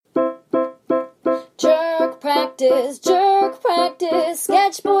practice, jerk practice.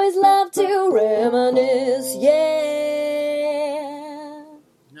 Sketch boys love to reminisce, yeah.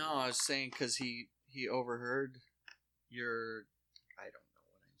 No, I was saying because he overheard your... I don't know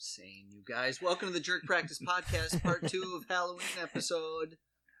what I'm saying, you guys. Welcome to the Jerk Practice Podcast, part 2 of Halloween episode.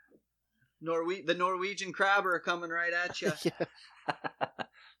 The Norwegian crabber coming right at you.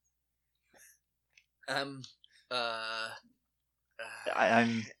 I'm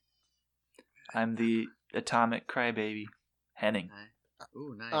the atomic crybaby, Henning.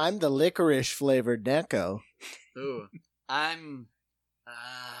 Ooh, nice. I'm the licorice flavored Neko. Ooh, I'm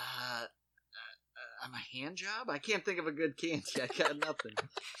a hand job. I can't think of a good candy. I got nothing.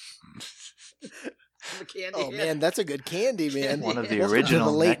 I'm a candy. Oh man, that's a good candy, man. One of the Welcome to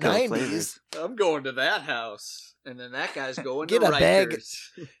original the late Necco 90s. flavors. I'm going to that house, and then that guy's going Get to a bag. Rikers.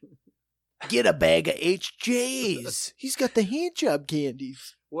 Get a bag of HJs. He's got the hand job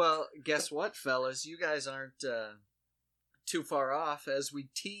candies. Well, guess what, fellas? You guys aren't too far off. As we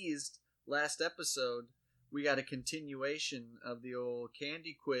teased last episode, we got a continuation of the old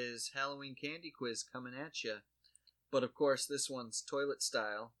candy quiz, Halloween candy quiz coming at you. But of course, this one's toilet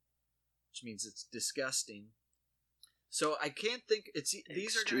style, which means it's disgusting. So I can't think.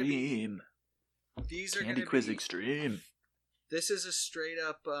 These are going to be Candy quiz extreme. This is a straight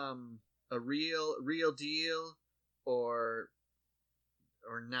up a real deal or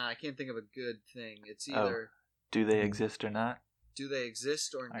not. I can't think of a good thing. It's either do they exist or not? Do they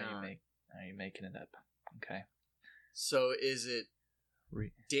exist or not? Are you making it up? Okay. So is it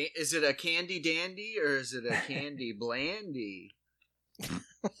is it a candy dandy or is it a candy blandy?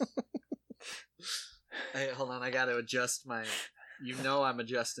 Hey, hold on, I got to adjust my. I'm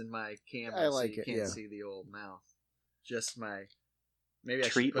adjusting my camera. I like so you it, can't yeah. see the old mouth. Just my. Maybe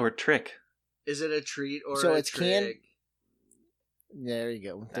Treat I should or trick? Is it a treat or So a it's trick? There you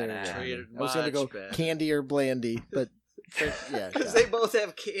go. There you go. Treated I was going to go much better. candy or blandy, but yeah. Because they both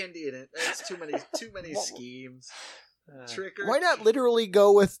have candy in it. That's too many schemes. Trick or Why not literally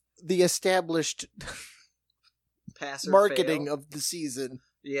go with the established pass or marketing fail? of the season?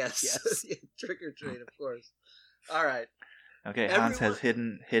 Yes. Yes. Yeah, trick or treat, of course. All right. Okay, Hans has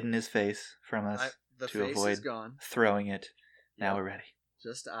hidden his face from us The to face avoid is gone. throwing it. Now Yep. we're ready.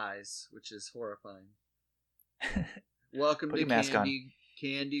 Just eyes, which is horrifying. Welcome Put to your mask on.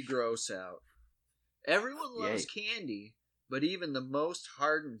 Candy Gross Out. Everyone loves candy, but even the most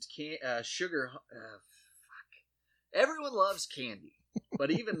hardened sugar. Everyone loves candy,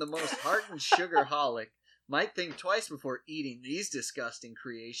 but even the most hardened sugarholic might think twice before eating these disgusting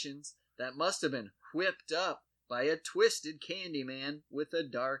creations that must have been whipped up by a twisted candy man with a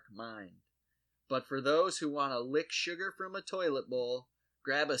dark mind. But for those who want to lick sugar from a toilet bowl,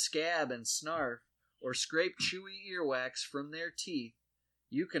 grab a scab and snarf, or scrape chewy earwax from their teeth,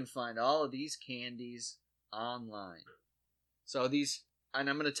 you can find all of these candies online. So and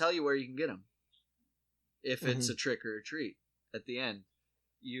I'm going to tell you where you can get them. If it's a trick or a treat at the end.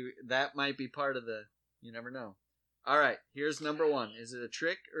 That might be part of you never know. All right, here's number 1. Is it a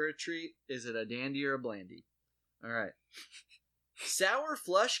trick or a treat? Is it a dandy or a blandy? All right. Sour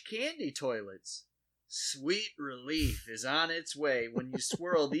Flush candy toilets. Sweet relief is on its way when you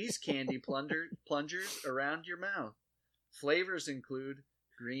swirl these candy plungers around your mouth. Flavors include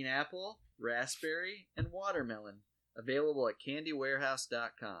green apple, raspberry, and watermelon. Available at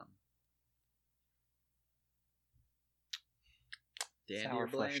candywarehouse.com. Dandy Sour or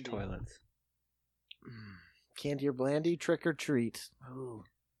flush blandy? toilets. Candy or blandy, trick or treat. Ooh.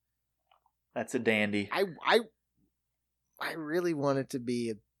 That's a dandy. I really want it to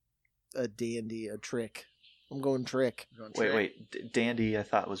be a dandy, a trick. I'm going trick. Wait. Dandy I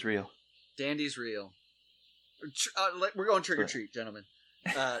thought was real. Dandy's real. We're going trick or treat, gentlemen.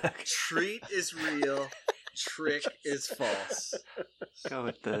 Treat is real. Trick is false. Go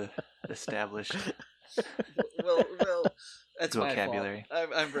with the established Well, that's vocabulary. My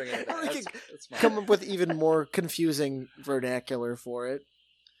fault. I'm bringing it back. We can That's my come up with even more confusing vernacular for it.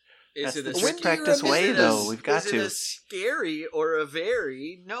 Is it a the When trick do you practice way, remember though. this? We've got is to. it a scary or a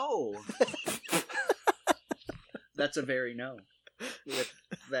very no? That's a very no. With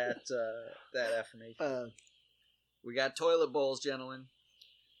that affirmation. We got toilet bowls, gentlemen.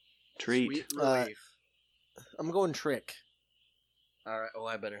 Treat. Sweet relief. I'm going trick. All right. Oh,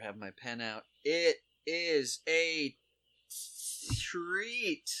 I better have my pen out. It is a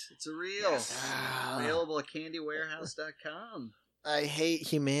treat. It's a real. Available at candywarehouse.com. I hate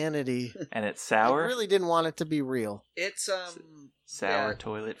humanity. And it's I sour. really didn't want it to be real. It's Sour yeah,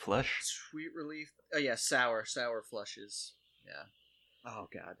 toilet flush. sweet relief. Oh yeah, sour flushes. Yeah. Oh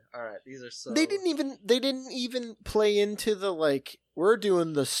god. All right, these are so. They didn't even play into the we're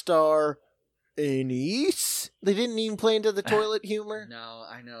doing the star Anise? They didn't even play into the toilet humor? No,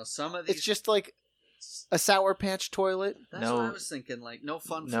 I know. Some of these... It's just like a Sour Patch toilet? That's No- what I was thinking. Like, no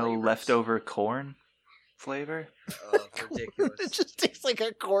fun No flavors. leftover corn flavor. Oh, ridiculous. It just tastes like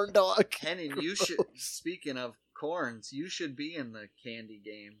a corn dog. Henning, you should... Gross. Speaking of corns, you should be in the candy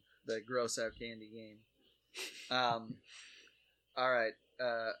game. The gross out candy game. All right.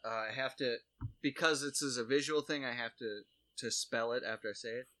 I have to... Because this is a visual thing, I have to spell it after I say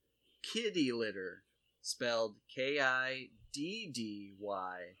it. Kitty litter. Spelled Kiddy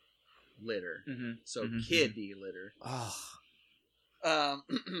litter. Mm-hmm. So kitty litter. Oh.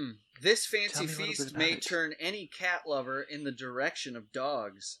 This Tell fancy me a little feast bit may about it. turn any cat lover in the direction of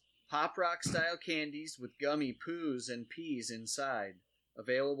dogs. Pop Rock style candies with gummy poos and peas inside.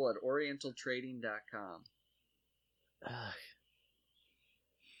 Available at orientaltrading.com.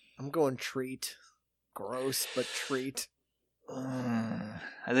 I'm going treat. Gross, but treat.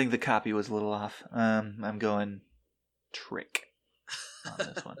 I think the copy was a little off. I'm going trick on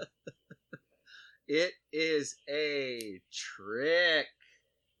this one. It is a trick.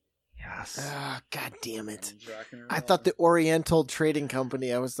 Yes. Ah, God damn it. And rocking and I thought rolling. the Oriental Trading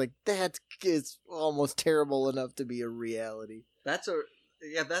Company, I was like, that is almost terrible enough to be a reality. That's a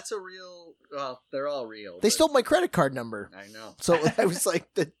real. Well, they're all real. They but- stole my credit card number. I know. So I was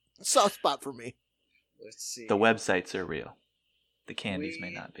like, the soft spot for me. Let's see. The websites are real. The candies may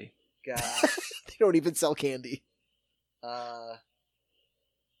We- not be. got They don't even sell candy.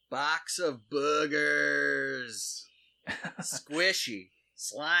 box of boogers. Squishy,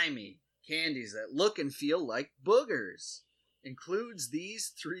 slimy candies that look and feel like boogers. Includes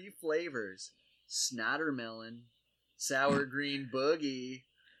these 3 flavors: snottermelon, sour green boogie,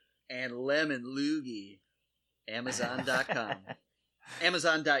 and lemon loogie. Amazon.com.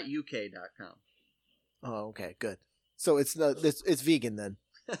 Amazon.uk.com. Oh, okay, good. So it's not this. It's vegan then.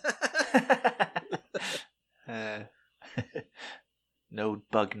 No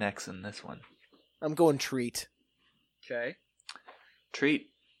bug necks in this one. I'm going treat. Okay.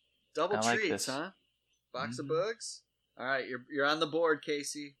 Treat. Double I like treats, this. huh? Box of Mhm. boogs. All right, you're on the board,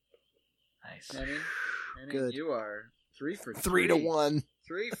 Casey. Nice. Henning, Good. you are 3 for 3 to 1.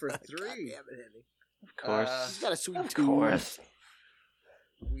 3 for God 3. damn it, Henry. Of course. He's got a sweet Of tooth. course.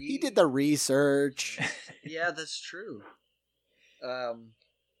 He did the research. Yeah, that's true.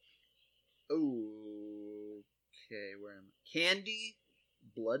 Okay, where am I? Candy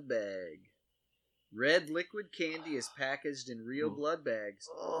blood bag. Red liquid candy is packaged in real blood bags,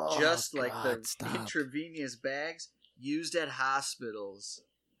 Oh, just like God, the stop. intravenous bags used at hospitals.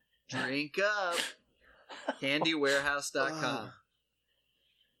 Drink up. CandyWarehouse.com.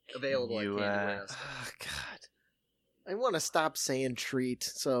 Available You, at CandyWarehouse. Oh, God. I want to stop saying treat,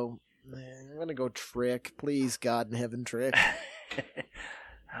 so I'm going to go trick. Please, God in heaven, trick.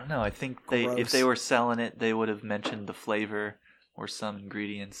 I don't know. I think if Gross. they were selling it, they would have mentioned the flavor or some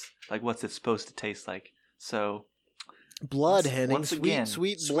ingredients, like what's it supposed to taste like. So Blood, Henning. once again,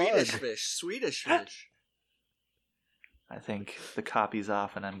 sweet blood. Swedish fish. I think the copy's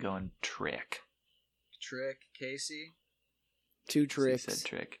off, and I'm going trick. Trick, Casey. 2 He tricks. said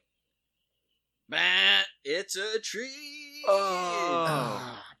trick. Bah, it's a treat.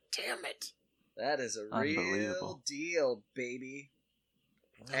 Oh. Damn it. That is a real Unbelievable. deal, baby.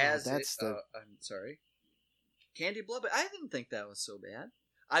 Oh, I'm sorry. Candy blood, but I didn't think that was so bad.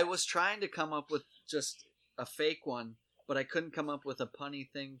 I was trying to come up with just a fake one, but I couldn't come up with a punny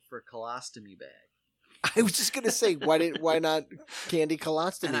thing for colostomy bag. I was just gonna say, why not candy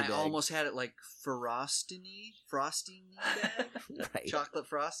colostomy And I bag? almost had it like frosting bag, Right. chocolate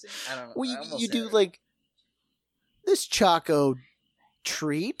frosting. I don't know. Well, I almost you had do it. like this Choco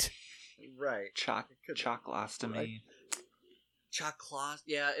treat. right Chocolostomy. Right. Chocolate.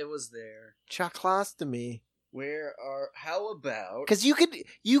 Yeah, it was there. Chocolostomy. How about? Because you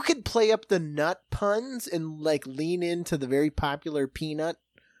could play up the nut puns and like lean into the very popular peanut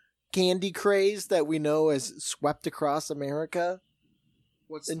candy craze that we know has swept across America,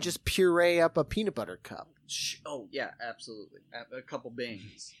 What's and just puree up a peanut butter cup. Oh yeah, absolutely. A couple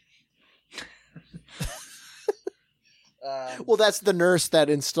bangs. Well, that's the nurse that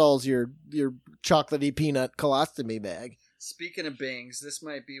installs your chocolatey peanut colostomy bag. Speaking of bangs, this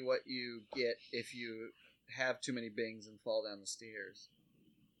might be what you get if you have too many bangs and fall down the stairs.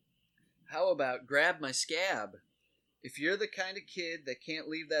 How about grab my scab? If you're the kind of kid that can't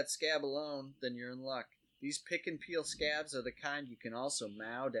leave that scab alone, then you're in luck. These pick and peel scabs are the kind you can also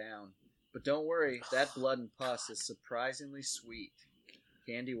mow down. But don't worry, that blood and pus is surprisingly sweet.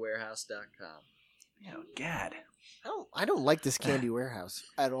 CandyWarehouse.com. Oh, God. I don't like this candy warehouse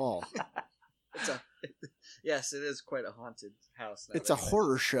at all. Yes, it is quite a haunted house. now It's that a you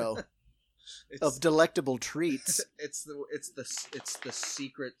horror show. of delectable treats. It's the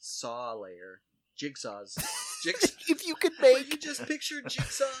secret saw layer. Jigsaws. If you could You make just picture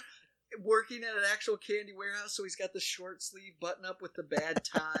Jigsaw working at an actual candy warehouse, so he's got the short sleeve button up with the bad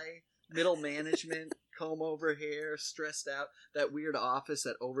tie, middle management, comb over hair, stressed out, that weird office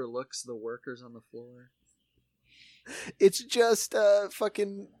that overlooks the workers on the floor. it's just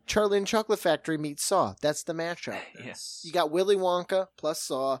fucking Charlie and Chocolate Factory meets Saw. That's the mashup. Yes. You got Willy Wonka plus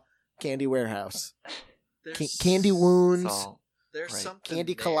Saw, Candy Warehouse, There's, Candy Wounds, Saw. There's right. something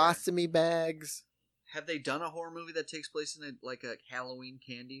Candy there. Colostomy Bags. Have they done a horror movie that takes place in a Halloween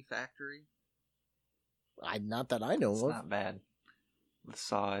candy factory? Not that I know It's of. not bad. With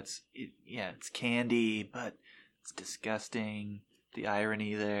Saw, it's candy, but it's disgusting. The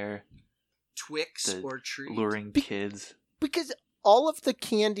irony there, Twix the or treat? luring kids. Because all of the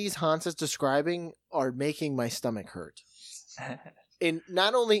candies Hans is describing are making my stomach hurt. And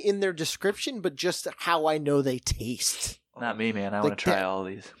not only in their description, but just how I know they taste. Not me, man. I Like want to try that- all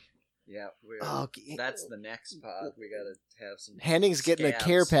these. Yeah, Okay. that's the next pod. We gotta have some. Henning's getting a scabs.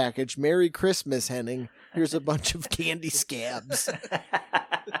 care package. Merry Christmas, Henning. Here's a bunch of candy scabs.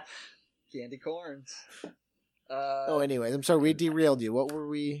 Candy corns. Anyways, I'm sorry, we derailed you. What were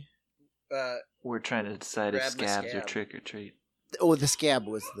we? We're trying to decide if Grab my scabs are scab. trick or treat. Oh, the scab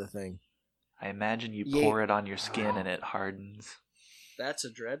was the thing. I imagine you Yeah. pour it on your skin and it hardens. That's a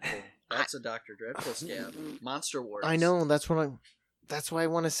dreadful. That's a Dr. Dreadful scab. Monster warts. I know. That's why I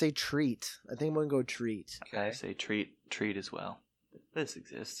want to say treat. I think I'm gonna go treat. I Okay. say treat as well. This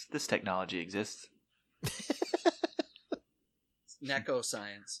exists. This technology exists. Necco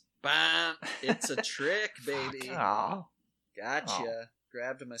science. Bam! It's a trick, baby. Aw. Gotcha.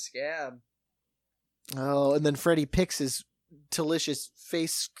 Grabbed my scab. Oh, and then Freddy picks his delicious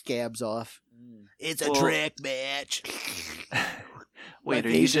face scabs off. Mm. It's a Well- trick, bitch. Wait, My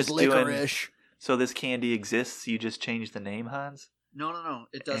are you face is just doing? licorice. So this candy exists? You just changed the name, Hans, No.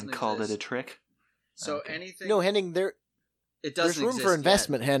 It doesn't and called it a exist. trick? So Okay. anything. No, Henning, it there's doesn't room exist for yet.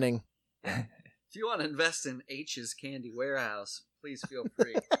 investment, Henning. If you want to invest in H's Candy Warehouse, please feel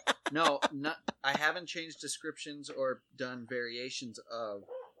free. I haven't changed descriptions or done variations of.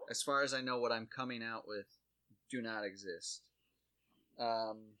 As far as I know, what I'm coming out with do not exist.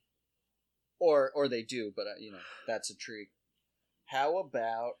 Or they do, but that's a treat. How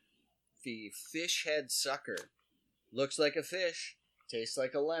about the fish head sucker? Looks like a fish, tastes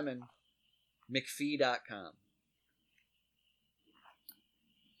like a lemon. McPhee.com.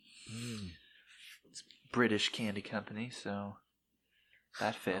 British candy company, so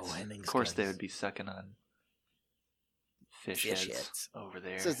that fits. Oh, Henning's of course, got they his- would be sucking on fish Fish heads heads. over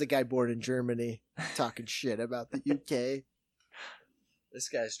there. Says the guy born in Germany, talking shit about the UK. This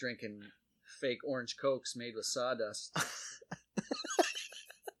guy's drinking fake orange cokes made with sawdust.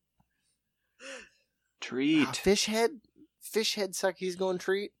 Treat. Fish head suck. He's going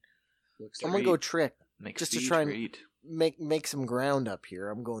treat. Looks I'm like gonna go trick. Makes just to me try and- treat. Make some ground up here.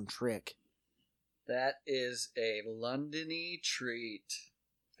 I'm going trick. that is a Londony treat.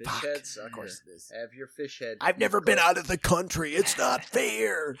 Fish Fuck, head of sucker. course it is. Have your fish head. I've never been out of the country. It's not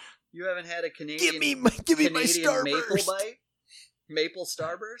fair. You haven't had a Canadian. Give me my Canadian maple Starburst. bite, maple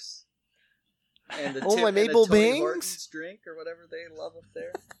Starburst, and the Oh, tip my and a Maple Tony Bings? Hortons drink or whatever they love up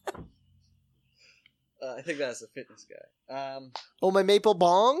there. I think that's a fitness guy. Oh, my maple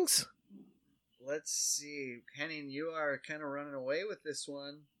bongs. Let's see, Henning, you are kind of running away with this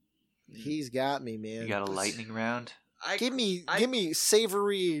one. He's got me, man. You got a lightning round? Give me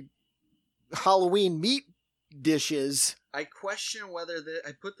savory Halloween meat dishes. I question whether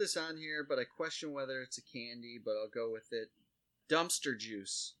I put this on here, but I question whether it's a candy, but I'll go with it. Dumpster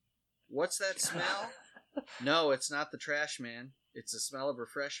juice. What's that smell? No, it's not the trash man. It's the smell of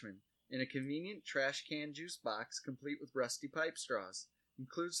refreshment. In a convenient trash can juice box, complete with rusty pipe straws.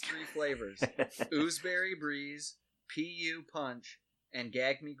 Includes 3 flavors. Oozeberry Breeze, PU Punch, and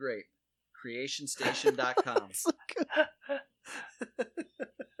Gag Me Grape. CreationStation.com.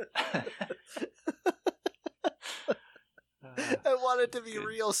 I want it to be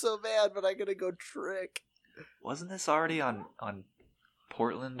real so bad, but I'm gonna go trick. Wasn't this already on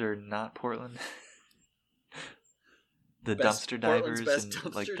Portland or not Portland? The dumpster divers Portland's best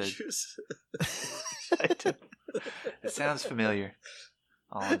and dumpster like the. juice. It sounds familiar.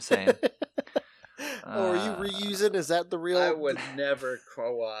 All I'm saying. Oh, are you reusing? Is that the real? I would never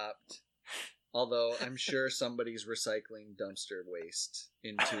co-opt. Although I'm sure somebody's recycling dumpster waste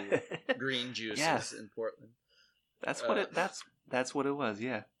into green juices Yeah. in Portland. That's what it. That's what it was.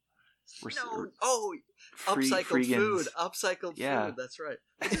 Yeah. Upcycled freegans. food. Upcycled Yeah. food. That's right.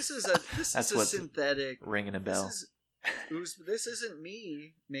 But this is a That's synthetic. Ringing a bell. This isn't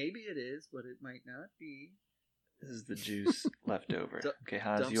me. Maybe it is, but it might not be. This is the juice left over. Okay,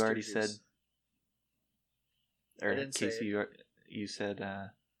 Hans, you dumpster already juice. said. I Or didn't say Casey, it. you said.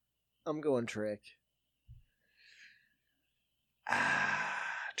 I'm going trick.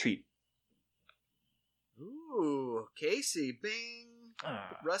 Treat. Ooh, Casey, bing.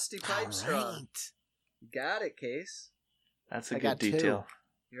 Ah, Rusty pipe straw. Right. You got it, Case. that's a I good got two. detail.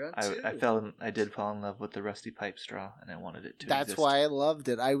 You're on two. I did fall in love with the rusty pipe straw, and I wanted it to. That's exist. why I loved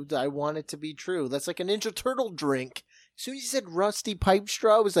it. I want it to be true. That's like a Ninja Turtle drink. As soon as you said rusty pipe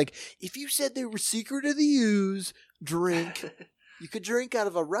straw, it was like, if you said they were Secret of the Ooze drink, you could drink out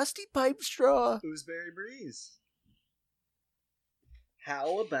of a rusty pipe straw. Gooseberry Breeze.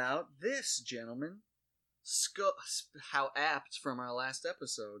 How about this, gentlemen? How apt from our last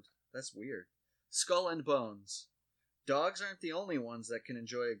episode. That's weird. Skull and Bones. Dogs aren't the only ones that can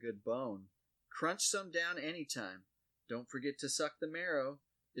enjoy a good bone. Crunch some down anytime. Don't forget to suck the marrow.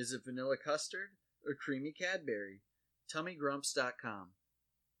 Is it vanilla custard or creamy Cadbury? TummyGrumps.com.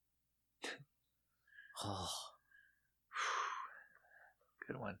 Oh,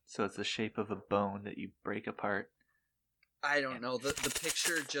 Good one. So it's the shape of a bone that you break apart. I don't know. The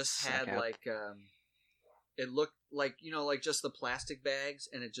picture just Suck had out. like it looked like, you know, like just the plastic bags,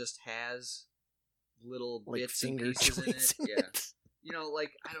 and it just has little like bits and finger pieces in joints it. in Yeah. it. You know,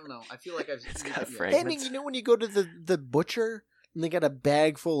 like, I don't know. I feel like I've It's got yeah. fragments. And you know when you go to the butcher and they got a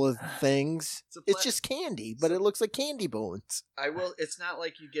bag full of things, It's a it's just candy, but it looks like candy bones. I will. It's not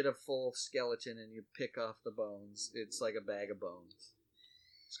like you get a full skeleton and you pick off the bones. It's like a bag of bones,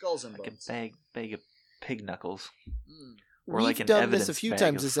 skulls and Like bones. a bag of pig knuckles. Mm. Or We've like an done this a evidence few bag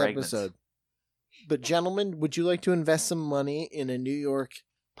times of this fragments. episode. But gentlemen, would you like to invest some money in a New York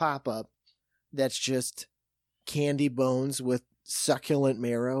pop-up that's just candy bones with succulent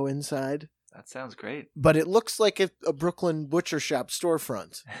marrow inside? That sounds great. But it looks like a Brooklyn butcher shop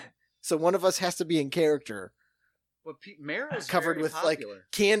storefront. So one of us has to be in character, But marrow's covered very with popular.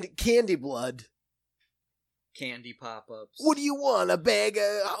 like candy blood. Candy pop-ups. What do you want? A bag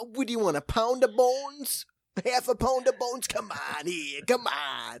of? What do you want? A pound of bones? Half a pound of bones? Come on here, come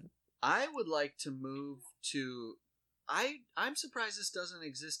on. I would like to move to. I'm surprised this doesn't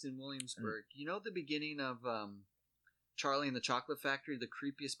exist in Williamsburg. You know the beginning of Charlie and the Chocolate Factory, the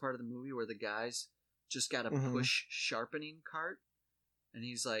creepiest part of the movie where the guys just got a Mhm. push sharpening cart, and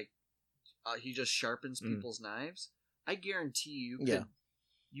he's like, he just sharpens people's knives. I guarantee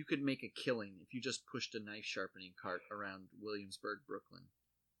you could make a killing if you just pushed a knife sharpening cart around Williamsburg, Brooklyn.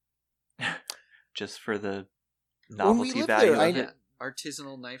 Just for the When we novelty lived value there, of it.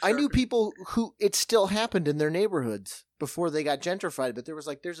 Artisanal knife. I knew sharpening. people who it still happened in their neighborhoods before they got gentrified, but there was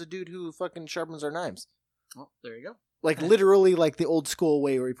like, there's a dude who fucking sharpens our knives. Oh, there you go. Like literally like the old school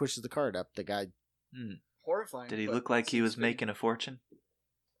way where he pushes the cart up. The guy. Horrifying. Did he but look like he seems was good. making a fortune?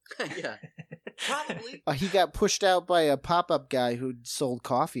 Yeah, probably. He got pushed out by a pop-up guy who sold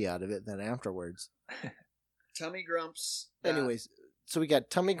coffee out of it then afterwards. Tummy Grumps. Anyways, so we got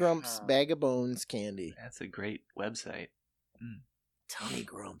Tummy Grumps, Uh-huh. Bag of Bones, candy. That's a great website. Tummy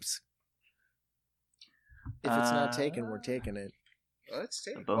Grumps. If it's not taken, we're taking it. Let's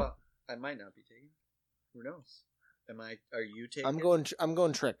take. Boom. Well, I might not be taking. Who knows? Are you taking? I'm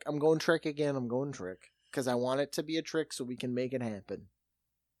going trick. I'm going trick again. I'm going trick because I want it to be a trick so we can make it happen.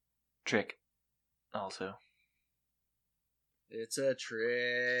 Trick. Also. It's a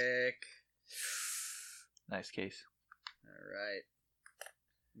trick. Nice case. All right.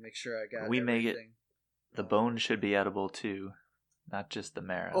 Make sure I got. We make it- everything. The bone should be edible too, not just the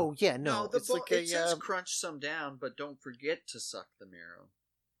marrow. Oh yeah, no, the it's bone. like It says a. crunch some down, but don't forget to suck the marrow.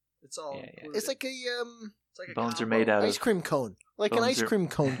 It's all. Yeah, yeah. included. It's like a It's like a Bones are combo. made out ice of. cream cone, like an Bones ice are- cream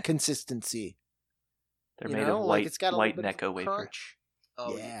cone consistency. They're You made know, of like white it's got a white little bit of Necco wafer. crunch.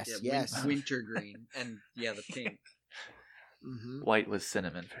 Oh, Yes, yeah, yes. wintergreen, and yeah, the pink. Mm-hmm. White with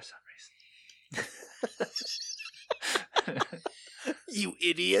cinnamon for some reason. You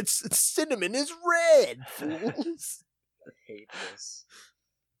idiots! Cinnamon is red, fools. I hate this.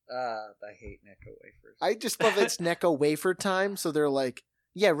 I hate Necco wafers. I just love it's Necco wafer time, so they're like,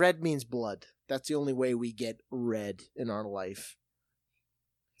 yeah, red means blood. That's the only way we get red in our life.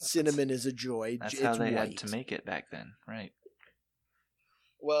 Cinnamon is a joy. That's it's how they white. had to make it back then, right?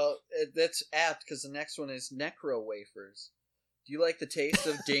 Well, that's apt because the next one is Necro wafers. Do you like the taste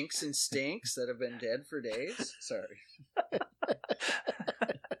of dinks and stinks that have been dead for days? Sorry.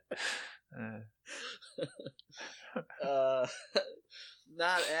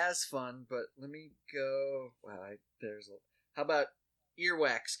 Not as fun, but let me go. Wow, how about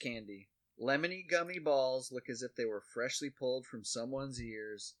earwax candy? Lemony gummy balls look as if they were freshly pulled from someone's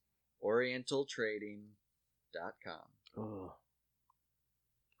ears. Oriental trading. Oh.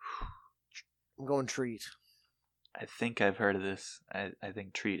 I'm going treat. I think I've heard of this. I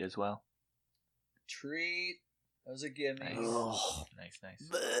think treat as well. Treat. Those are gimme. Nice. Oh. Nice.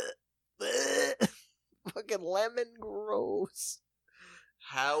 Bleh, bleh. Fucking lemon, gross.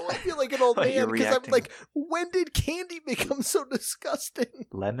 How? I feel like an old What, man you're because I'm reacting? like, when did candy become so disgusting?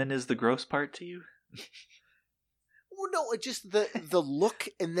 Lemon is the gross part to you? Well, no, it just the look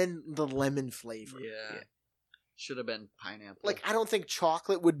and then the lemon flavor. Yeah. Should have been pineapple. Like, I don't think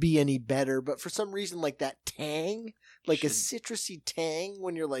chocolate would be any better, but for some reason, like that tang, like a Should- citrusy tang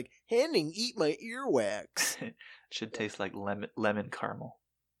when you're like, Henning, eat my earwax. Should taste like lemon caramel.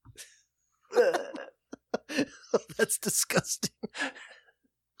 That's disgusting.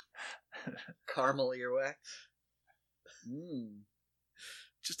 caramel earwax. Mmm.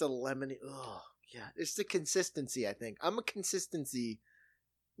 Just a lemony. Oh, yeah. It's the consistency, I think. I'm a consistency.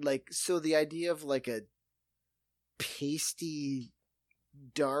 Like, so the idea of like a pasty,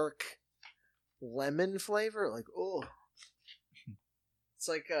 dark lemon flavor, like, oh. It's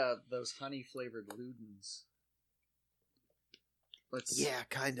like those honey flavored Ludens. Yeah,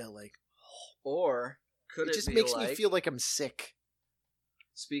 kind of like. Or could It it just be makes like, me feel like I'm sick.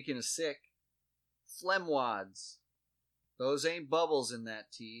 speaking of sick, phlegm wads. Those ain't bubbles in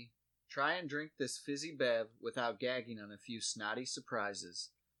that tea. Try and drink this fizzy bev without gagging on a few snotty surprises.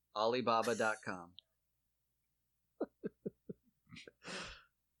 Alibaba.com.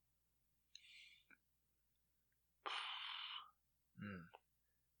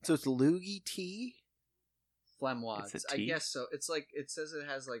 So it's loogie tea? Phlegm wads. It's a I tea? guess so. It's like, it says it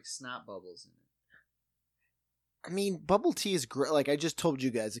has like snot bubbles in it. I mean, bubble tea is great. Like I just told you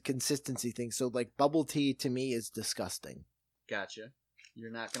guys, a consistency thing. So like bubble tea to me is disgusting. Gotcha.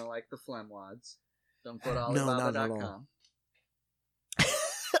 You're not going to like the phlegm wads. Don't put No, not at Alibaba.com. all.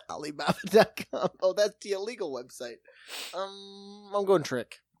 Alibaba.com. Oh, that's the illegal website. I'm going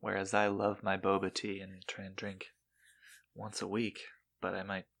trick. Whereas I love my boba tea and try and drink once a week, but I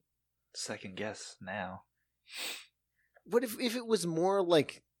might second guess now. What if it was more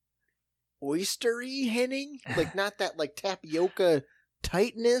like oystery, Henning? Like not that like tapioca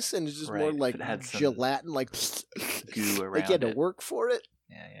tightness, and it's just more Right, if like it had some gelatin, like Goo like around you had to it. work for it.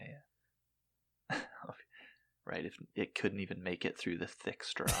 Yeah. Right, if it couldn't even make it through the thick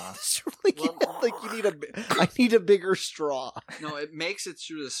straw. It's really Well- like I need a bigger straw. No, it makes it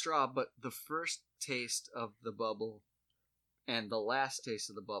through the straw, but the first taste of the bubble and the last taste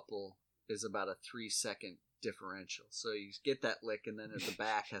of the bubble is about a 3-second differential. So you get that lick, and then at the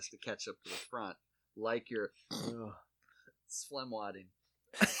back has to catch up to the front, like you're phlegm wadding.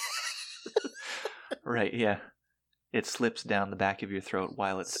 Right, yeah. It slips down the back of your throat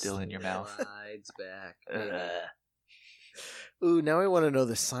while it's still in your mouth. Slides back. Ooh, now I want to know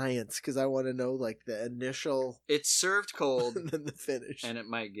the science because I want to know like the initial It's served cold, and then the finish. and it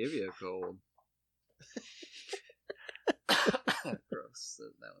might give you a cold. Gross.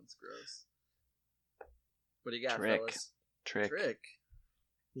 That one's gross. What do you got, Trick. fellas? Trick.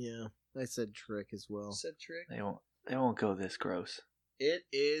 Yeah, I said trick as well. You said trick? They won't go this gross. It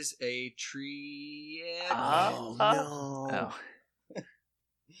is a tree. Oh no! Oh.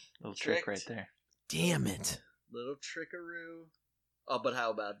 Little trick Tricked. right there. Damn it! Little trickaroo. Oh, but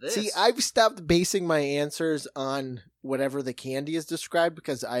how about this? See, I've stopped basing my answers on whatever the candy is described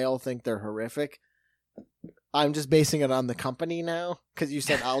because I all think they're horrific. I'm just basing it on the company now because you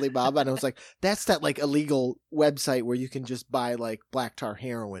said Alibaba, and I was like, that's that like illegal website where you can just buy like black tar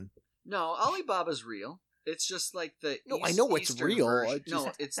heroin. No, Alibaba's real. It's just like the No, I know it's Eastern real. version. I just-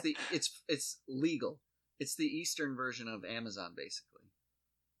 No, it's legal. It's the Eastern version of Amazon, basically.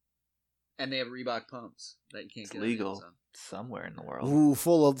 And they have Reebok pumps that you can't It's get legal on Amazon. somewhere in the world. Ooh,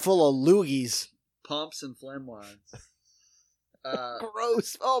 full of loogies. Pumps and phlegm wads.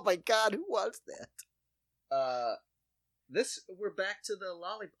 Gross! Oh my god, who wants that? We're back to the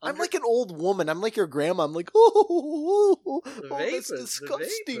lollipop. I'm like an old woman. I'm like your grandma. I'm like, oh, The that's vapors, the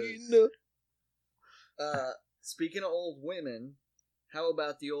disgusting. Speaking of old women, how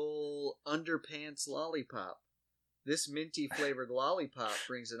about the old underpants lollipop? This minty flavored lollipop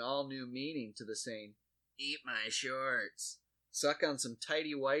brings an all new meaning to the saying, "Eat my shorts." Suck on some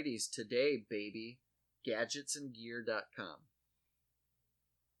tighty whities today, baby. Gadgetsandgear.com.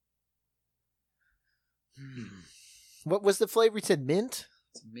 What was the flavor? You said mint?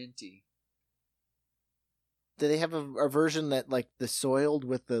 It's minty. Do they have a version that like the soiled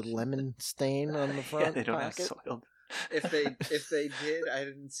with the lemon stain on the front Yeah, they don't pocket? have soiled. If they did, I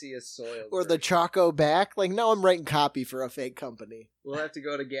didn't see a soiled. Or the version. Choco back? Like, no, I'm writing copy for a fake company. We'll have to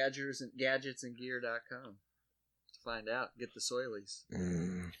go to gadgetsandgear.com to find out. Get the soilies.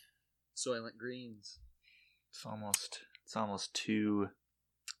 Soylent Greens. It's almost too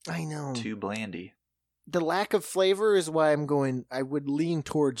I know. too blandy. The lack of flavor is why I would lean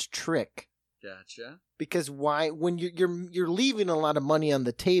towards Trick. Gotcha. Because when you're leaving a lot of money on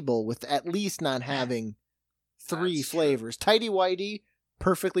the table with at least not having three That's true. flavors. Tidy Whitey,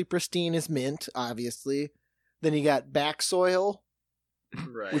 perfectly pristine as mint, obviously. Then you got Back Soil,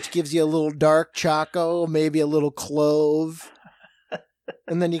 Right. which gives you a little dark choco, maybe a little clove.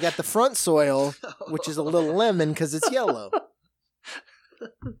 And then you got the Front Soil, which is a little lemon because it's yellow.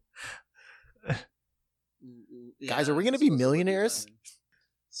 Guys, are we gonna it's be supposed to millionaires?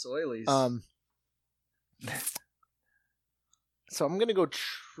 lemon. Soilies. So I'm gonna go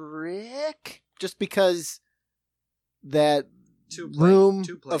Trick, just because that room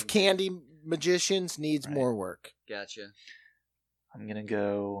too plain. of candy magicians needs Right. more work. Gotcha. I'm gonna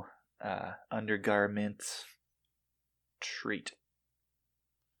go undergarments treat.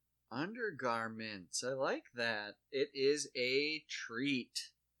 Undergarments. I like that. It is a treat.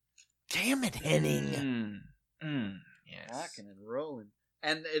 Damn it, Henning. Yes. Rocking and rolling.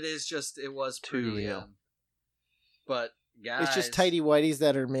 And it was Too pretty. real. But guys, It's just Tidy Whities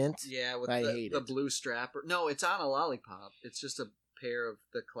that are mint. Yeah, with I the hate it. blue strapper. No, it's on a lollipop. It's just a pair of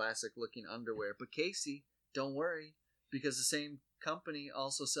the classic looking underwear. But Casey, don't worry, because the same company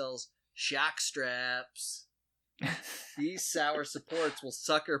also sells shock straps. These sour supports will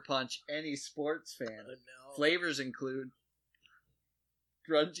sucker punch any sports fan. Flavors include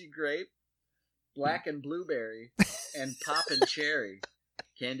grungy grape, black and blueberry, and poppin' cherry.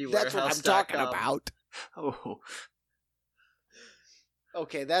 That's what I'm talking CandyWarehouse.com. about. Oh,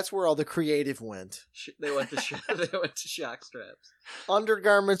 Okay, that's where all the creative went. They went to shock straps.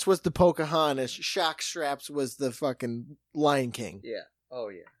 Undergarments was the Pocahontas. Shock straps was the fucking Lion King. Yeah. Oh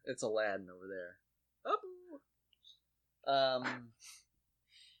yeah. It's Aladdin over there.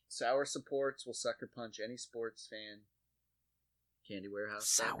 Sour supports will sucker punch any sports fan. Candy Warehouse.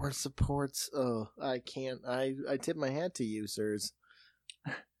 Sour supports. Oh, I can't. I tip my hat to you, sirs.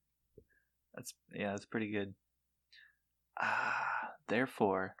 that's pretty good.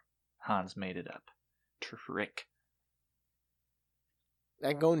 Therefore, Hans made it up. Trick.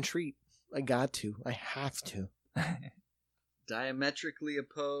 I go and treat. I got to. I have to. Diametrically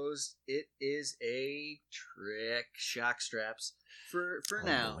opposed. It is a trick. Shock straps. For Oh,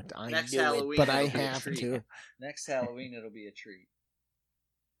 now. I Next knew it, Halloween, but I it'll be a have treat. to. Next Halloween, it'll be a treat.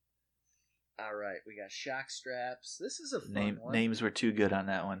 All right, we got shock straps. This is a fun one. Names were too good on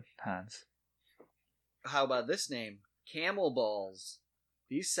that one, Hans. How about this name? Camel balls.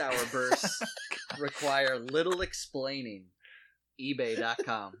 These sour bursts require little explaining.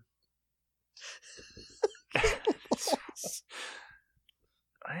 eBay.com.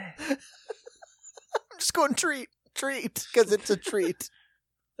 I'm just going treat, because it's a treat.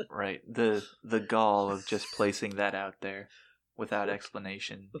 Right. The gall of just placing that out there without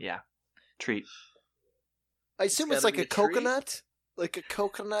explanation. Yeah. Treat. I assume it's gotta like be a a treat? coconut, like a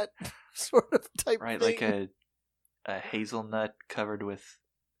coconut sort of type Right, thing. like a hazelnut covered with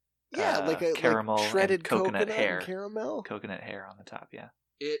like a caramel like shredded and coconut hair. and caramel. Coconut hair on the top, yeah.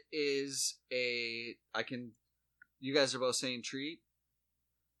 It is a. You guys are both saying treat?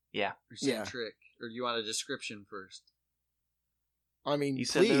 Yeah. Or saying Yeah. trick? Or do you want a description first? I mean, You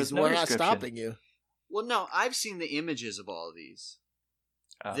said there was please, no we're not description. stopping you. Well, no, I've seen the images of all of these.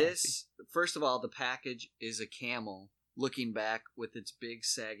 Oh, I see. This, first of all, the package is a camel looking back with its big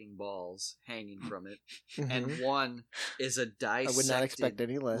sagging balls hanging from it. And Mhm. one is a I dissected. would not expect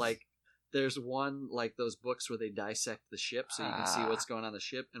any less. Like, there's one like those books where they dissect the ship so you can see what's going on the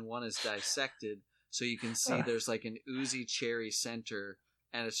ship, and one is dissected so you can see there's like an oozy cherry center,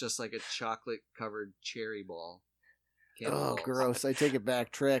 and it's just like a chocolate covered cherry ball. Camel Oh, balls. gross! I take it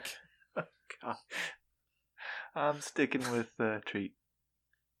back. Trick. God. I'm sticking with treat.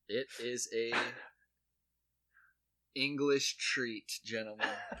 It is a English treat, gentlemen.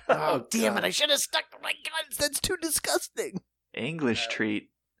 Oh, damn God. it! I should have stuck to my guns. That's too disgusting. English treat.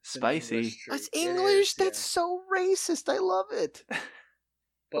 It's an Spicy. English treat. That's It English. is, That's so racist. I love it.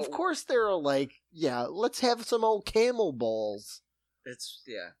 But Of course, they're like, yeah, let's have some old camel balls. It's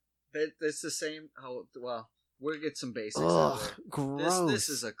it's the same. Oh well, we'll get some basics. Ugh, out there. gross. This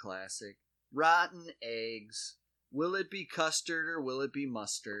is a classic. Rotten eggs. Will it be custard or will it be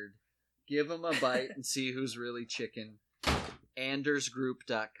mustard? Give them a bite and see who's really chicken.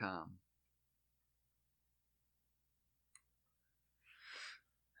 AndersGroup.com.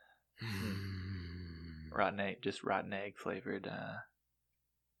 Rotten egg, just rotten egg flavored.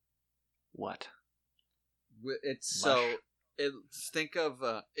 What? It's Mush. so. Think of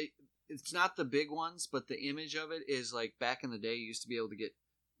it's not the big ones, but the image of it is like back in the day. You used to be able to get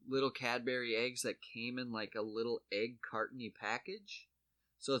little Cadbury eggs that came in like a little egg cartony package.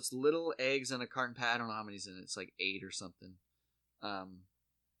 So it's little eggs in a carton pack. I don't know how many's in it. It's like 8 or something. I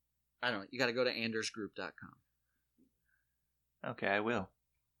don't know. You got to go to andersgroup.com. Okay, I will.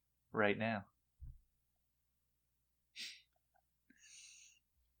 Right now.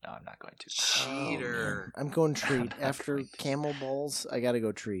 No, I'm not going to. Cheater. I'm going treat. I'm not After going to. camel balls, I gotta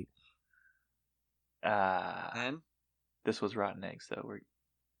go treat. And This was rotten eggs, though.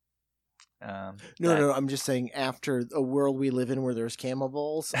 No, I'm just saying after a world we live in where there's camel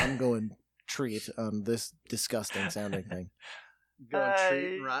balls, I'm going treat on this disgusting sounding thing. going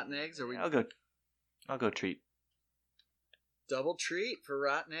treat and rotten eggs? Are we I'll go treat. double treat for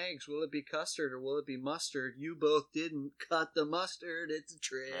rotten eggs? Will it be custard or will it be mustard? You both didn't cut the mustard. It's a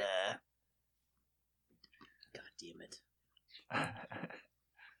trick. God damn it.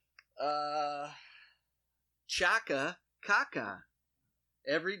 Chaka Kaka.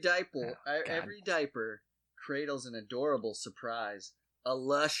 Every diaper cradles an adorable surprise. A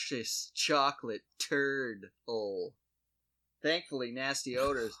luscious chocolate turd-ole. Thankfully, nasty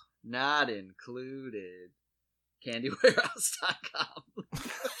odors not included. CandyWarehouse.com.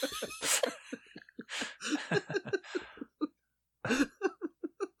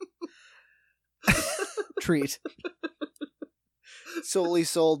 Treat. Solely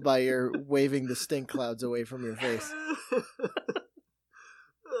sold by your waving the stink clouds away from your face.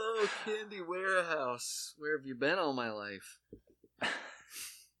 Oh, Candy Warehouse. Where have you been all my life?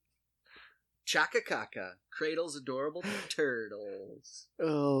 Chaka Kaka cradles adorable turtles.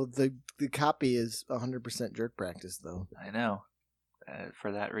 Oh, the copy is 100% jerk practice, though. I know.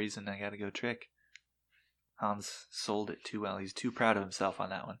 For that reason, I gotta go trick. Hans sold it too well. He's too proud of himself on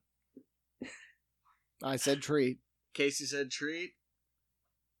that one. I said treat. Casey said treat.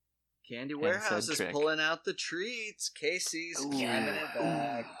 Candy And Warehouse said is trick. pulling out the treats. Casey's Ooh. giving it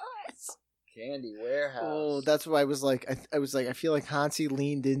back. Candy Warehouse. Oh, that's why I was like, I feel like Hansi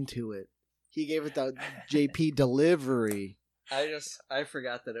leaned into it. He gave it the JP delivery. I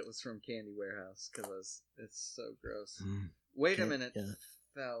forgot that it was from Candy Warehouse because it's so gross. Wait a minute, Yeah.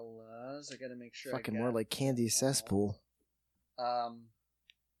 fellas. I gotta make sure. Fucking I more got like candy cesspool.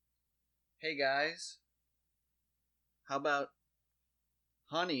 Hey guys, how about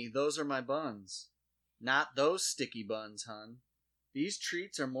honey? Those are my buns, not those sticky buns, hun. These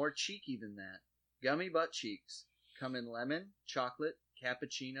treats are more cheeky than that. Gummy butt cheeks come in lemon, chocolate,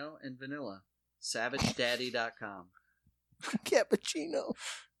 cappuccino, and vanilla. SavageDaddy.com. Cappuccino.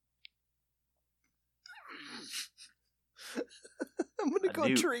 I'm gonna A go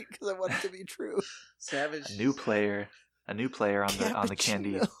new- treat because I want it to be true. Savage. A new player on the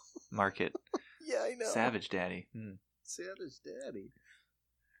candy Cappuccino. market. Yeah, I know. Savage Daddy. Savage Daddy.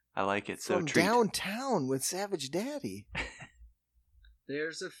 I like it. So From treat. downtown with Savage Daddy.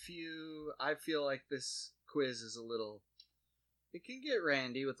 There's a few. I feel like this quiz is a little. It can get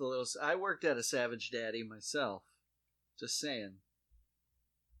randy with a little. I worked at a Savage Daddy myself. Just saying.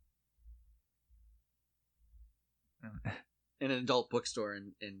 In an adult bookstore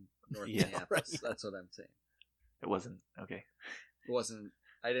in North Yeah, Minneapolis. right. That's what I'm saying. It wasn't okay. It wasn't.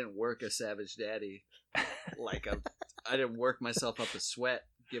 I didn't work a Savage Daddy like I didn't work myself up a sweat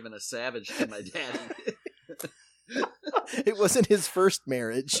giving a Savage to my daddy. It wasn't his first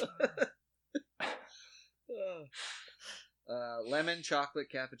marriage. Lemon, chocolate,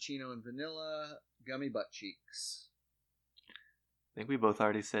 cappuccino, and vanilla gummy butt cheeks. I think we both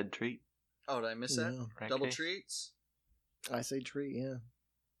already said treat. Oh, did I miss that? Yeah. Right, Double Case? treats? I say treat, yeah.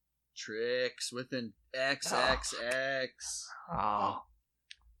 Tricks with an XXX. Oh,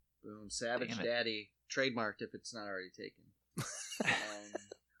 Boom. Savage Damn it. Daddy. Trademarked if it's not already taken.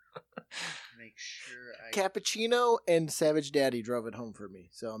 Make sure I... Cappuccino and Savage Daddy drove it home for me,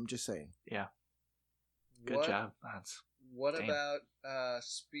 so I'm just saying. yeah. Good What- job, Hans. What Damn. about,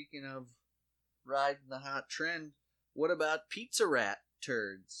 speaking of riding the hot trend, what about Pizza Rat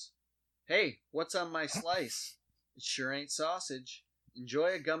turds? Hey, what's on my slice? It sure ain't sausage.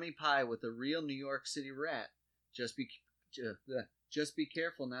 Enjoy a gummy pie with a real New York City rat. Just be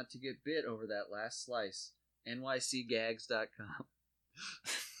careful not to get bit over that last slice. NYCgags.com.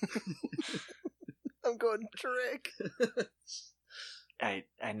 I'm going trick. I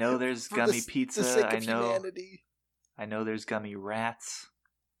know there's For gummy the pizza. sake I of know. humanity. I know there's gummy rats.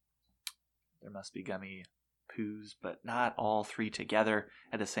 There must be gummy poos, but not all three together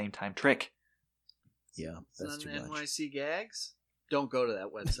at the same time. Trick. Yeah, that's It's too on much. NYC Gags. Don't go to that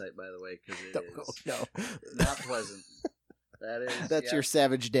website, by the way, because it Don't go. is No. not pleasant. That is. That's yeah, your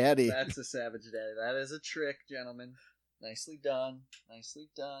Savage Daddy. That's a Savage Daddy. That is a trick, gentlemen. Nicely done. Nicely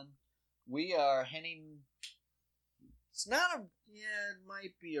done. We are heading It's not a. Yeah, it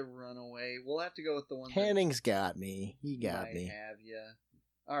might be a runaway. We'll have to go with the one. Hanning's got me. He that got might me. have you.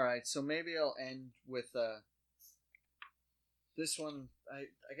 All right, so maybe I'll end with this one.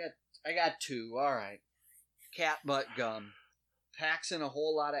 I got two. All right, cat butt gum packs in a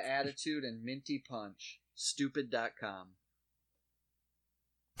whole lot of attitude and minty punch. Stupid.com.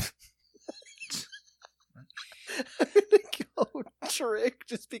 I'm gonna go Trick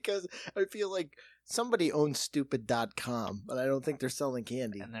just because I feel like somebody owns stupid.com, but I don't think they're selling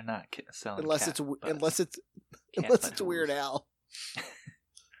candy. And they're not selling Unless cat it's butts. unless it's Cat unless it's buttholes. Weird Al.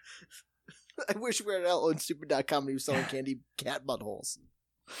 I wish Weird Al owned stupid.com and he was selling candy cat buttholes.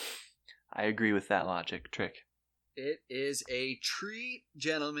 I agree with that logic. Trick. It is a treat,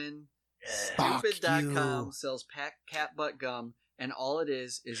 gentlemen. Fuck Stupid.com you. sells cat butt gum, and all it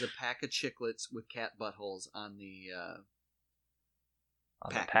is a pack of chiclets with cat buttholes on the.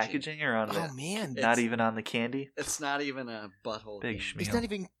 On Packaging. the packaging or on Oh the, man, not even on the candy? It's not even a butthole. Big game. schmeal. it's not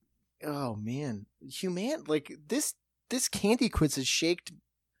even. Oh man, like this candy quiz has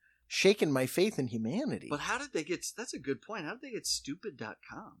shaken my faith in humanity. But how did they get? That's a good point. How did they get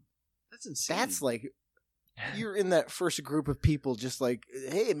stupid.com? That's insane. That's like you're in that first group of people, just like,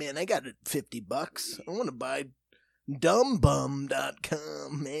 hey man, I got $50. I want to buy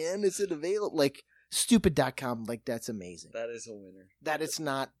dumbbum.com, man. Is it available? Like stupid.com, like that's amazing. that is a winner. That it's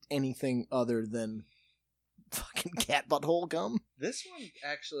not anything other than fucking cat butthole gum. This one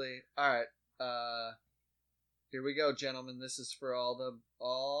actually. All right. Here we go, gentlemen. This is for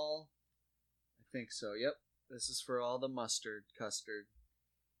all. I think so. Yep. This is for all the custard.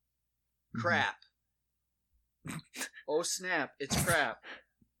 Crap. Oh snap! It's crap.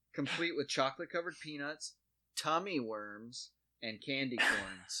 Complete with chocolate-covered peanuts, tummy worms, and candy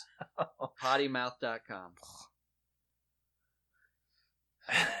corns. Pottymouth.com.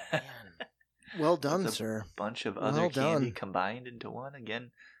 Man. Well done, That's a sir. bunch of Well other candy done. combined into one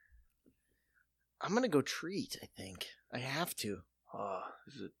again. I'm gonna go treat. I think I have to. Oh,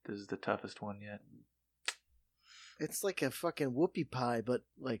 this is the toughest one yet. It's like a fucking whoopie pie, but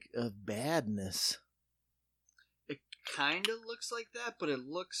like of badness. It kind of looks like that, but it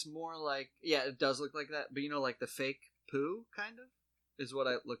looks more like... Yeah, it does look like that, but like the fake poo, kind of, is what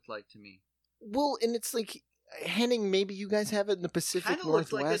it looked like to me. Well, and it's like Henning. Maybe you guys have it in the Pacific Kind of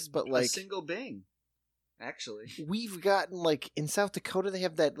looked Northwest, like but a like single bang, actually. we've gotten like in South Dakota, they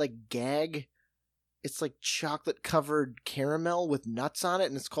have that like gag. It's like chocolate covered caramel with nuts on it,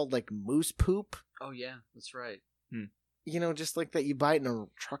 and it's called like moose poop. Oh, yeah, that's right. Just like that you buy it in a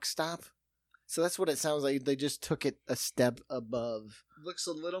truck stop. So that's what it sounds like. They just took it a step above. Looks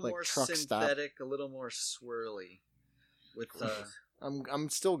a little Like more truck stop. synthetic, a little more swirly. With I'm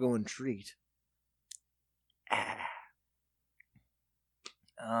still going treat.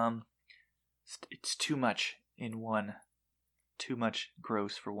 It's too much in one. Too much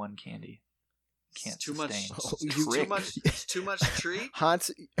gross for one candy. Can't too much. sustain. Too much treat. Hans,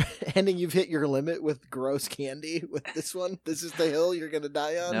 Henning, you've hit your limit with gross candy with this one. This is the hill you're gonna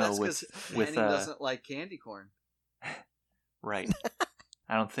die on. No, That's with- because with, Henning doesn't like candy corn. Right.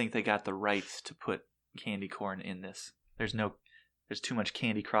 I don't think they got the rights to put candy corn in this. There's too much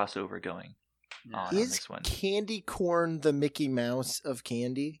candy crossover going on Is this one. candy corn the Mickey Mouse of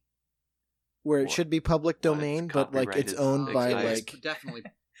candy? Where it Well, should be public well, domain, its but like copyright it's is owned by expired. like definitely.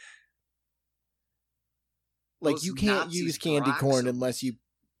 like you Those can't Nazis use candy corn Broxels.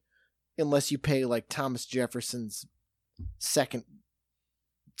 unless you pay like Thomas Jefferson's second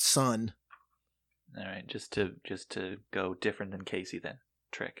son. All right, just to go different than Casey then.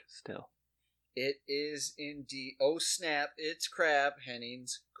 Trick still. It is indeed. Oh snap! It's crap.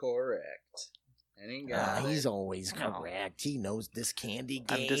 Henning's correct. Henning got He's it. always correct. He knows this candy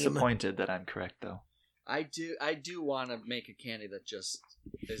game. I'm disappointed that I'm correct though. I do want to make a candy that just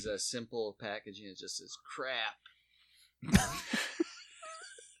is a simple packaging. It just says crap.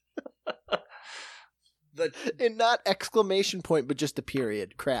 And not exclamation point, but just a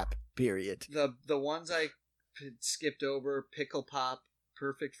period. Crap. Period. The ones I skipped over: pickle pop,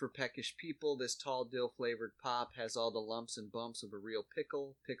 perfect for peckish people. This tall dill flavored pop has all the lumps and bumps of a real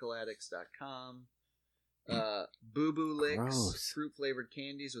pickle. Pickleaddicts.com. Boo Boo Licks, Gross. fruit flavored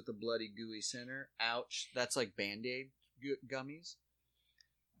candies with a bloody gooey center. Ouch! That's like Band-Aid gummies.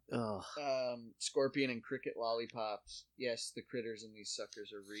 Ugh. Scorpion and cricket lollipops. Yes, the critters in these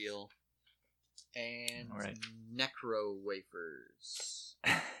suckers are real. And All right. Necro wafers.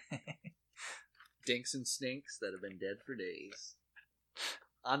 Dinks and Stinks that have been dead for days.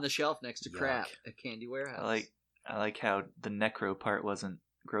 On the shelf next to Yuck. Crap at Candy Warehouse. I like how the necro part wasn't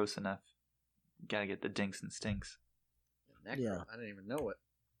gross enough. Gotta get the dinks and stinks. Necro. Yeah. I didn't even know what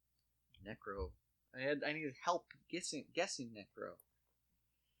Necro. I needed help guessing Necro.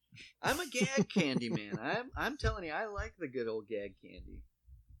 I'm a gag candy man. I'm telling you, I like the good old gag candy.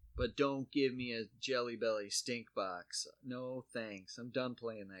 But don't give me a Jelly Belly stink box. No thanks. I'm done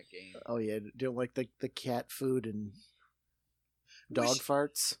playing that game. Oh yeah, don't like the cat food and dog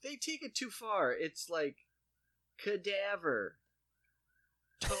farts. They take it too far. It's like cadaver,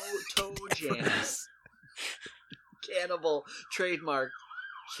 toe jams, cannibal trademark,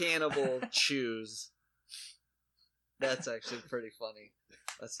 cannibal chews. That's actually pretty funny.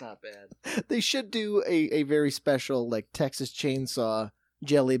 That's not bad. They should do a very special like Texas Chainsaw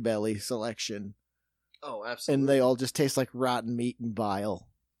Jelly Belly selection. Oh, absolutely. And they all just taste like rotten meat and bile.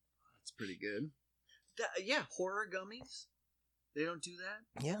 That's pretty good. Yeah, horror gummies. They don't do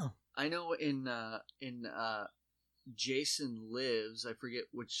that. Yeah, I know in Jason Lives, I forget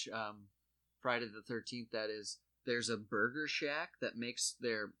which Friday the 13th that is. There's a burger shack that makes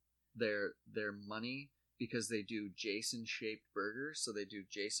their money because they do Jason shaped burgers. So they do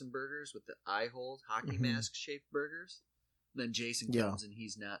Jason burgers with the eye holes, hockey mask shaped burgers. Then Jason comes and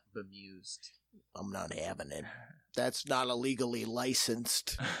he's not bemused. I'm not having it. That's not a legally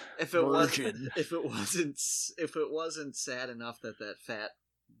licensed If it version. if it wasn't sad enough that fat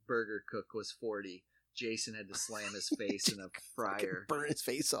burger cook was 40, Jason had to slam his face in a fryer. Burn his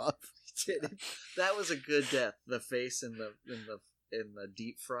face off. That was a good death. The face in the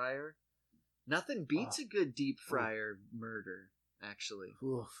deep fryer. Nothing beats a good deep fryer murder, actually.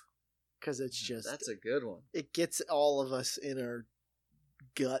 Because it's just... That's a good one. It gets all of us in our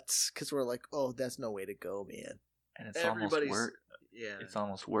guts because we're like, oh, that's no way to go, man. And it's almost worse. Yeah, it's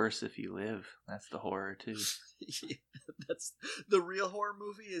almost worse if you live. That's the horror too. Yeah, that's the real horror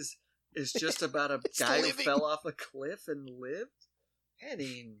movie is just about a guy who fell off a cliff and lived.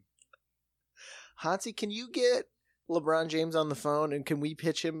 Heading. Hansi, can you get LeBron James on the phone and can we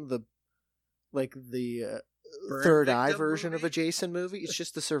pitch him the Third Eye version of a Jason movie? It's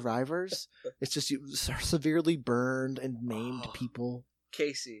just the survivors. It's just severely burned and maimed people.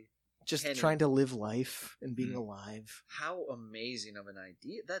 Casey. Just Henny. trying to live life and being alive. How amazing of an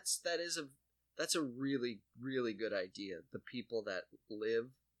idea. That's a really, really good idea. The people that live,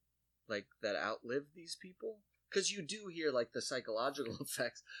 like, that outlive these people. Because you do hear, like, the psychological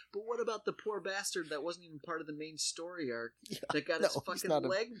effects. But what about the poor bastard that wasn't even part of the main story arc that got his fucking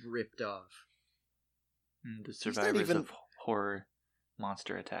leg ripped off? The survivors of horror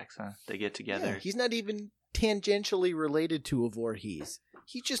monster attacks, huh? They get together. Yeah, he's not even tangentially related to a Voorhees.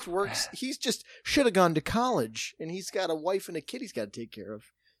 He just works. He's just should have gone to college, and he's got a wife and a kid he's got to take care of.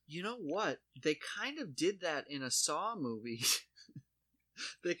 You know what? They kind of did that in a Saw movie.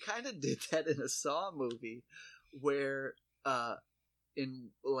 Where,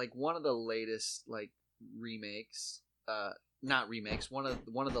 in like one of the latest like remakes, not remakes, one of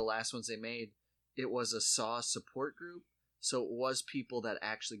the last ones they made, it was a Saw support group. So it was people that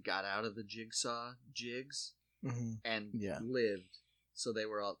actually got out of the Jigsaw jigs and lived. So they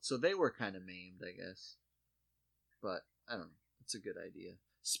were kind of maimed, I guess. But I don't know. It's a good idea.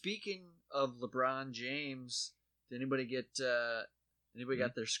 Speaking of LeBron James, did anybody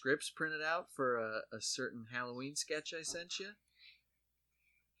got their scripts printed out for a certain Halloween sketch I sent you?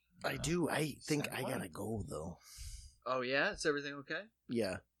 I do. I think I gotta go though. Oh yeah, is everything okay?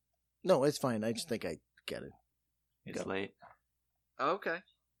 Yeah. No, it's fine. I just think I get it. It's late. Oh, okay.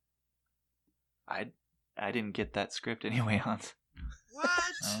 I didn't get that script anyway, Hans. What?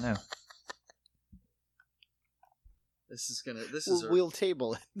 I don't know. We'll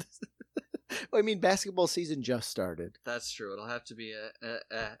table it. I mean, basketball season just started. That's true. It'll have to be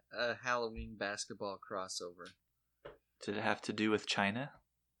a Halloween basketball crossover. Did it have to do with China?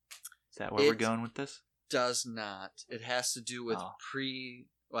 Is that where we're going with this? Does not. It has to do with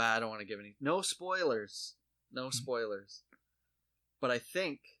Well, I don't want to give any. No spoilers. No spoilers. But I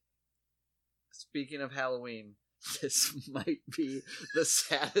think, speaking of Halloween, this might be the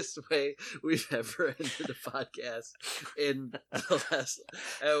saddest way we've ever ended a podcast in the last.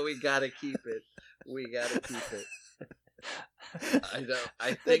 And we gotta keep it. I know.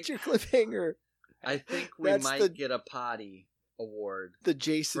 I think That's your cliffhanger. I think we might get a potty award. The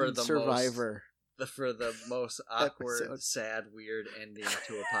Jason Survivor. For the most awkward, sad, weird ending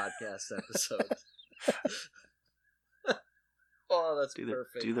to a podcast episode. Oh, that's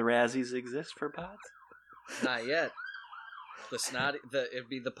perfect. Do the Razzies exist for pods? Not yet. It'd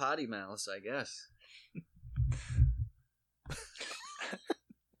be the potty mouse, I guess.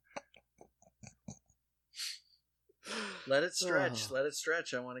 Let it stretch. Oh. Let it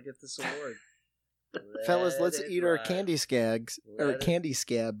stretch. I want to get this award. Fellas, let's eat our candy scabs. Candy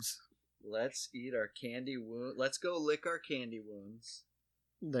scabs. Let's eat our candy wound. Let's go lick our candy wounds.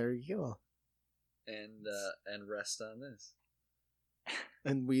 There you go. and rest on this.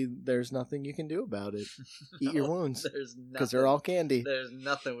 And there's nothing you can do about it. Eat your wounds. There's nothing. Because they're all candy. There's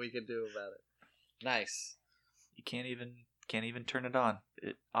nothing we can do about it. Nice. You can't even turn it on.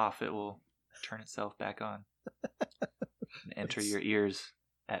 It will turn itself back on. And enter your ears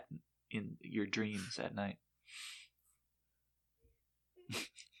in your dreams at night.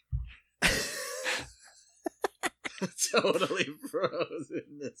 Totally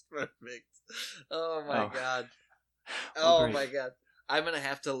frozen. It's perfect. Oh my god. Oh, Oh great. my god. I'm gonna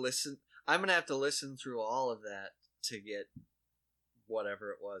have to listen through all of that to get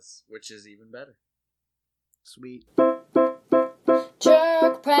whatever it was, which is even better. Sweet.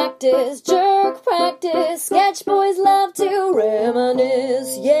 Jerk practice, sketch boys love to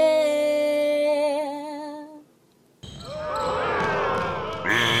reminisce, yeah.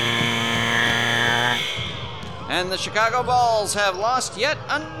 And the Chicago Bulls have lost yet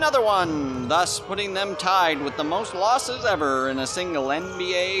another one, thus putting them tied with the most losses ever in a single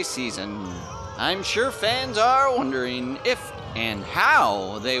NBA season. I'm sure fans are wondering if and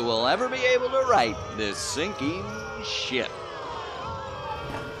how they will ever be able to right this sinking ship.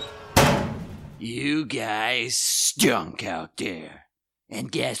 You guys stunk out there.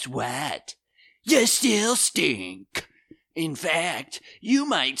 And guess what? You still stink. In fact, you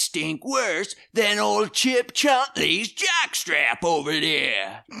might stink worse than old Chip Chuntley's jockstrap over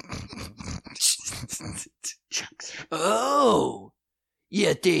there. Oh,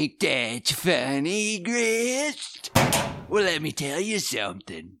 you think that's funny, Grist? Well, let me tell you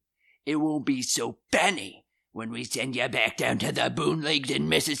something. It won't be so funny when we send you back down to the Boone Lakes in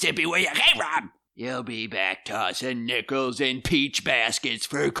Mississippi where you came from. You'll be back tossing nickels in peach baskets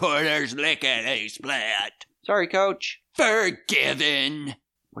for quarters lickety-splat. Sorry, Coach. Forgiven.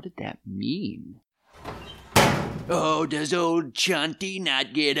 What did that mean? Oh, does old Chunty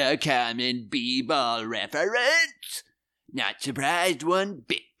not get a common b-ball reference? Not surprised one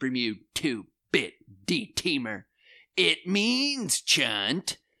bit from you two-bit D-teamer. It means,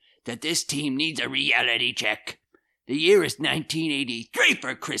 Chunt, that this team needs a reality check. The year is 1983,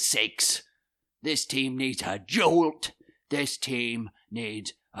 for Christ's sakes. This team needs a jolt. This team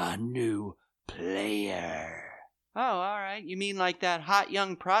needs a new player. Oh, all right. You mean like that hot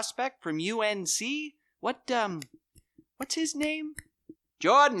young prospect from UNC? What's his name?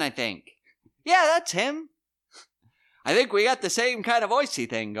 Jordan, I think. Yeah, that's him. I think we got the same kind of voicey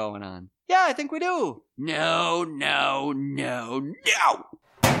thing going on. Yeah, I think we do. No.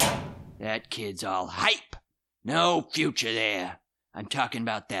 That kid's all hype. No future there. I'm talking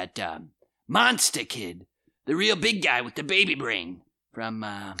about that, monster kid. The real big guy with the baby brain.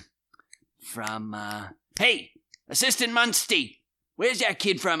 Hey, Assistant Muncie. Where's that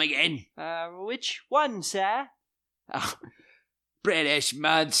kid from again? Which one, sir? Oh, British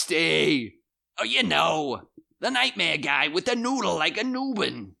Muncie. Oh, you know. The nightmare guy with the noodle like a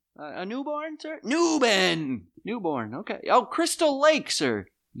Nuban. A newborn, sir? Nuban. Newborn, okay. Oh, Crystal Lake, sir.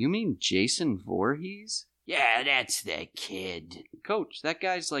 You mean Jason Voorhees? Yeah, that's the kid. Coach, that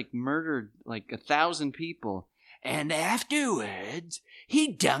guy's murdered 1,000 people. And afterwards,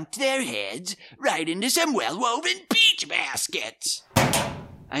 he dunked their heads right into some well-woven peach baskets.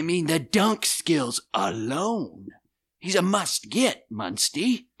 I mean, the dunk skills alone. He's a must-get,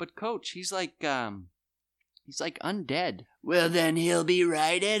 Muncie. But Coach, he's undead. Well, then he'll be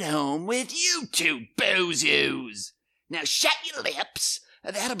right at home with you two bozos. Now shut your lips.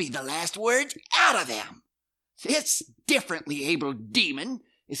 That'll be the last words out of them. This differently abled demon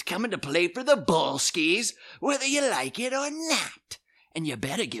is coming to play for the Bullskis, whether you like it or not. And you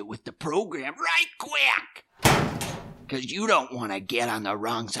better get with the program right quick. 'Cause you don't want to get on the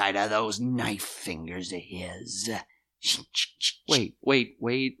wrong side of those knife fingers of his. Wait.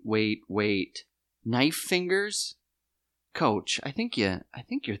 Knife fingers? Coach, I think you're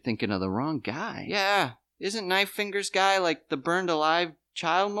thinking of the wrong guy. Yeah, isn't Knife Fingers guy like the burned alive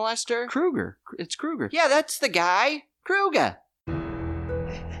child molester? Kruger. It's Kruger. Yeah, that's the guy. Kruger.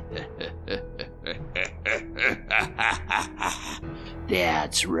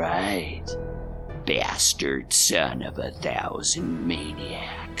 That's right. Bastard son of 1,000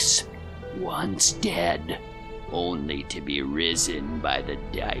 maniacs. Once dead, only to be risen by the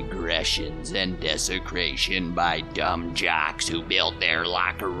digressions and desecration by dumb jocks who built their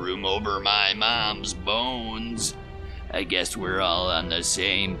locker room over my mom's bones. I guess we're all on the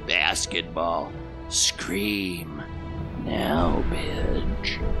same basketball. Scream. Now,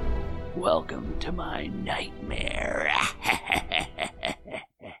 bitch. Welcome to my nightmare.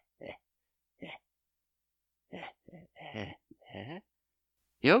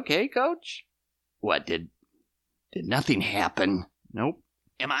 You okay, Coach? What, did nothing happen? Nope.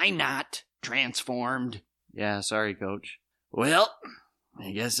 Am I not transformed. Yeah, sorry, Coach. Well,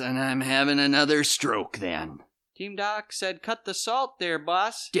 I guess I'm having another stroke then. Team Doc said cut the salt there,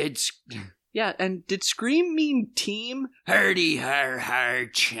 boss. Did Scream mean team? Hardy har har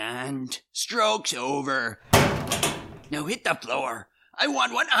chant. Stroke's over. Now hit the floor. I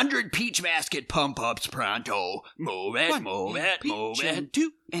want 100 peach basket pump-ups pronto. Move it, One move and it, peach move it. and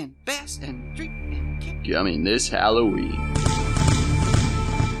two and fast and three and kick. Coming this Halloween,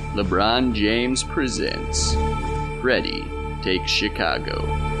 LeBron James presents Freddy Takes Chicago.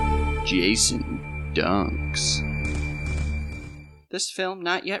 Jason dunks. This film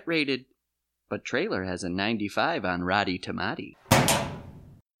not yet rated, but trailer has a 95 on Roddy Tomati.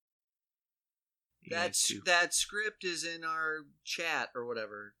 That script is in our chat or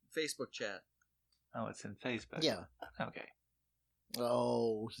whatever, Facebook chat. Oh, it's in Facebook. Yeah. Okay.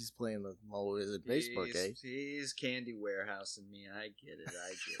 Oh, he's playing the is it Facebook, eh? He's Candy Warehousing me. I get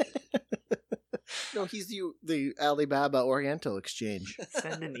it. No, he's the Alibaba Oriental Exchange.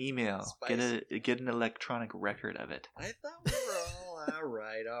 Send an email. Get an electronic record of it. I thought we were all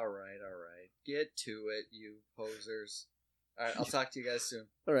right. Get to it, you posers. All right, I'll talk to you guys soon.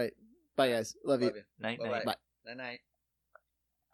 All right. Bye, guys. Love you. Night, Bye-bye. night. Bye. Night night.